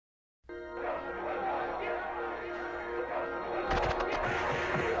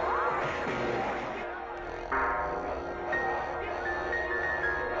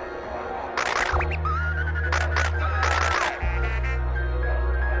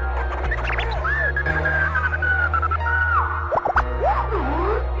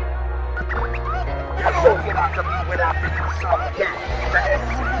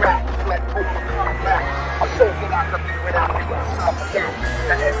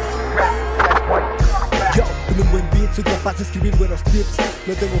Yo, con un buen beat soy capaz de escribir buenos tips.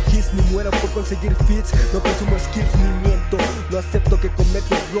 No tengo hits ni muero por conseguir fits. No presumo skills ni miento. No acepto que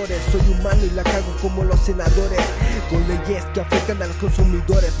cometo errores. Soy humano y la cago como los senadores, con leyes que afectan a los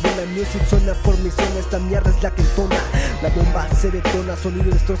consumidores. Buena music suena por mi zona. Esta mierda es la que entona. La bomba se detona, sonido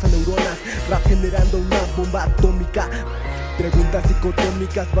destroza neuronas. Rap generando una bomba atómica. Preguntas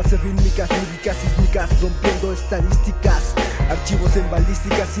dicotómicas, bases rítmicas, líricas sísmicas, rompiendo estadísticas. Archivos en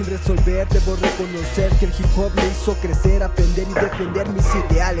balística sin resolver. Debo reconocer que el hip hop me hizo crecer, aprender y defender mis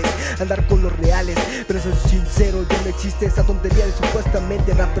ideales, andar con los reales. Pero soy sincero, ya no existe esa tontería de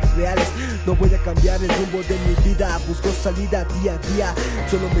supuestamente rappers reales. No voy a cambiar el rumbo de mi vida, busco salida día a día.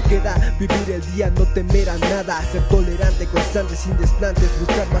 Solo me queda vivir el día, no temer a nada. Ser tolerante, constante, sin desplantes.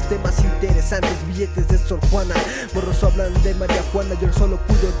 Buscar más temas interesantes, billetes de Sor Juana. Morros hablan de María Juana, yo solo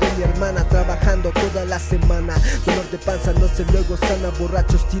cuido de mi hermana. Trabajando toda la semana, dolor de panza no se luego sana.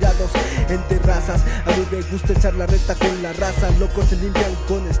 Borrachos tirados en terrazas, a mí me gusta echar la reta con la raza. Locos se limpian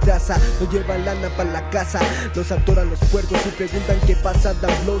con estraza, no llevan lana para la casa. Los atoran los puercos y preguntan qué pasa.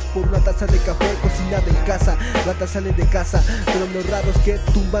 Dan blows por una taza de café cocinada en casa. Ratas salen de casa, pero los raros que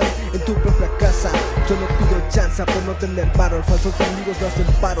tumban en tu propia casa. Solo pido chanza por no tener paros. Falsos amigos no hacen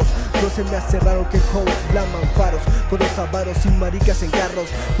paros. No se me hace raro que hoes blaman faros. Con los avaros y maricas en carros.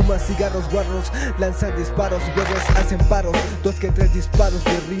 Fuman cigarros guarros, lanzan disparos. Bebés hacen paros, 2 que 3 disparos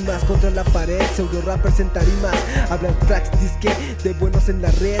de rimas contra la pared. Pseudo rappers en tarimas, hablan tracks disque de buenos en la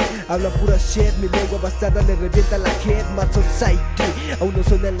red. Hablan pura shit, mi lengua bastarda le revienta la head. Erwmadsociety aún no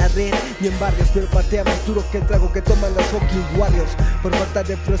suena en la red ni en barrios, pero patea más duro que el trago que toman los fucking warriors. Por falta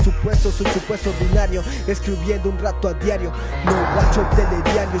de presupuesto soy supuesto ordinario, escribiendo un rato a diario. No guacho el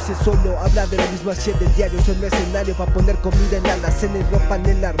telediario, si solo habla de la misma shit del diario. Soy mercenario para poner comida en la alacena y ropa en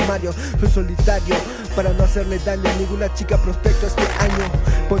el armario. Soy solitario para no hacerle daño a ninguna chica prospecto este año.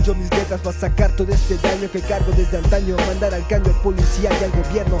 Pongo mis letras para sacar todo este daño que cargo desde antaño. Mandar al caño al policía y al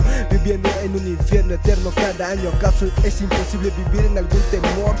gobierno, viviendo en un infierno eterno cada año. ¿Acaso es imposible vivir en algún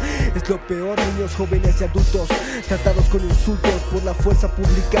temor? Es lo peor, niños, jóvenes y adultos tratados con insultos por la fuerza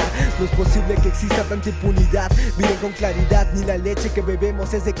pública. No es posible que exista tanta impunidad. Miren con claridad, ni la leche que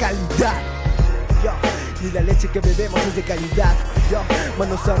bebemos es de calidad. Yo, ni la leche que bebemos es de calidad. Yo,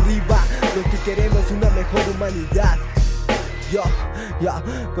 manos arriba, lo que queremos es una mejor humanidad. Yo,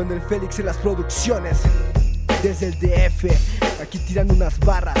 con el Félix en las producciones, desde el DF, aquí tirando unas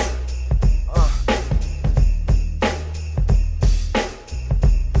barras.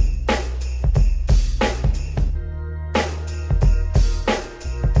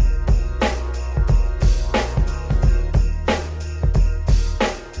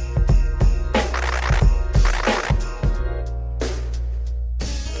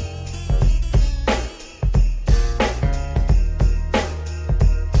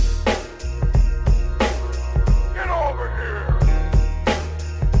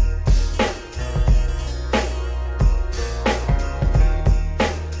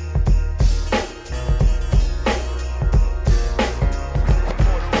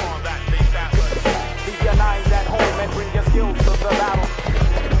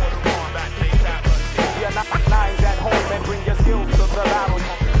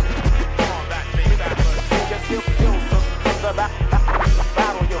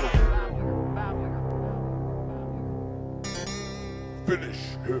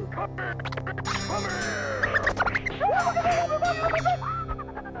 Finish him. Come here.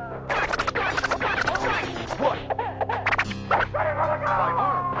 What? My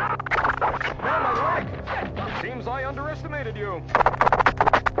arm. Man, my leg. Seems I underestimated you.